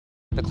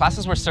The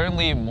classes were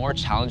certainly more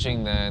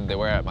challenging than they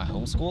were at my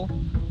home school,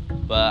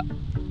 but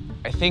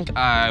I think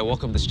I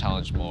welcome this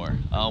challenge more.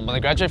 When I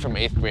graduated from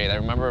 8th grade, I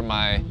remember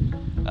my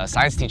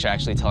science teacher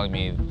actually telling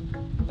me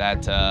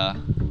that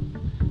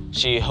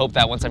she hoped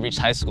that once I reached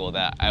high school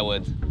that I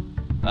would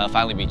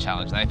finally be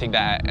challenged. And I think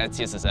that at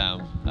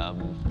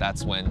CSSM,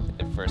 that's when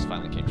it first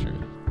finally came true.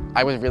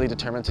 I was really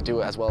determined to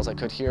do as well as I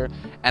could here,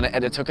 and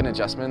it took an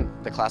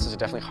adjustment. The classes are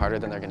definitely harder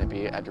than they're going to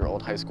be at your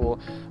old high school,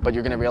 but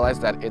you're going to realize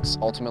that it's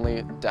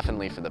ultimately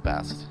definitely for the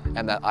best,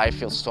 and that I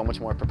feel so much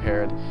more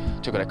prepared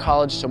to go to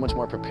college, so much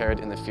more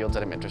prepared in the fields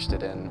that I'm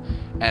interested in,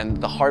 and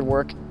the hard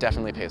work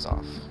definitely pays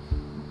off.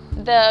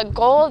 The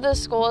goal of this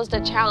school is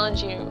to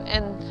challenge you,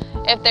 and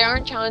if they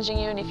aren't challenging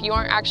you and if you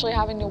aren't actually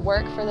having to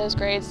work for those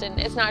grades, then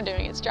it's not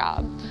doing its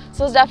job.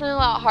 So it's definitely a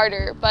lot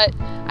harder, but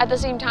at the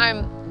same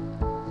time,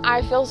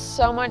 I feel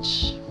so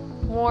much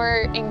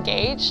more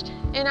engaged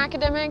in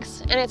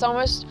academics, and it's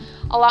almost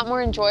a lot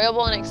more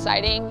enjoyable and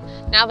exciting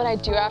now that I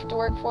do have to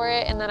work for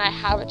it and that I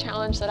have a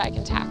challenge that I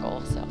can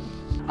tackle.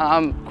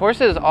 So.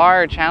 Courses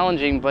are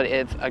challenging, but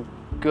it's a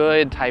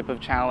good type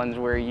of challenge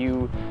where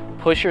you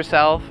push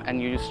yourself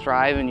and you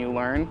strive and you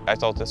learn. I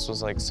thought this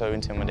was like so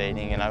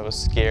intimidating and I was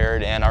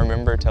scared, and I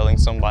remember telling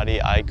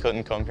somebody I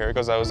couldn't come here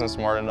because I wasn't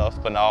smart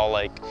enough, but now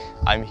like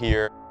I'm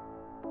here.